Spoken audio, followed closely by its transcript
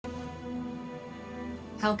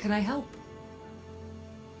How can I help?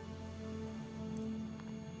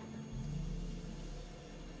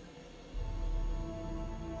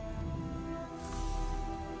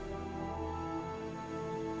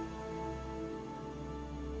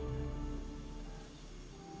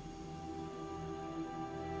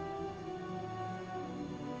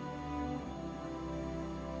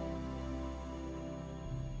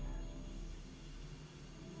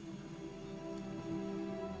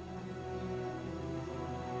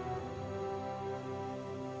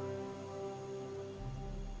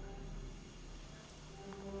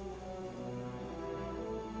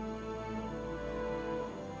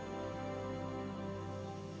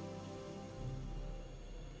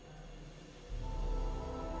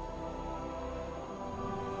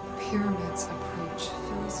 Pyramid's approach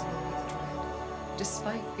fills me with dread,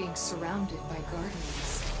 despite being surrounded by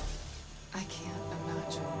guardians. I can't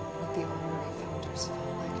imagine what the Armory founders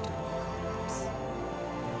felt like during the collapse.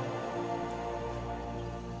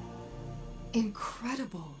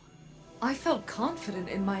 Incredible! I felt confident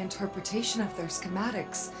in my interpretation of their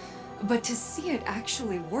schematics, but to see it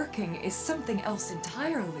actually working is something else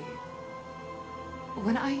entirely.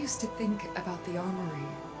 When I used to think about the Armory,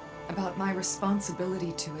 about my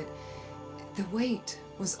responsibility to it, the weight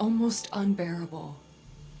was almost unbearable.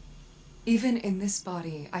 Even in this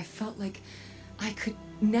body, I felt like I could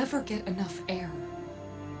never get enough air.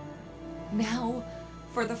 Now,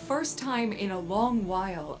 for the first time in a long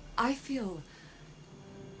while, I feel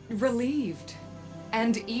relieved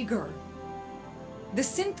and eager. The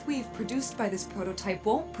synth-weave produced by this prototype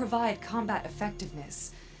won't provide combat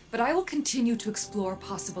effectiveness, but I will continue to explore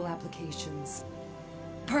possible applications.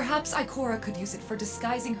 Perhaps Ikora could use it for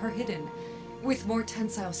disguising her hidden. With more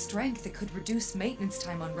tensile strength, it could reduce maintenance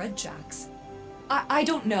time on Redjacks. I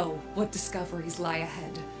don't know what discoveries lie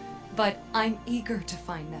ahead, but I'm eager to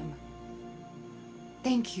find them.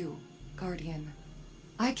 Thank you, Guardian.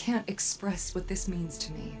 I can't express what this means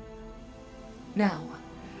to me. Now,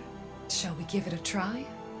 shall we give it a try?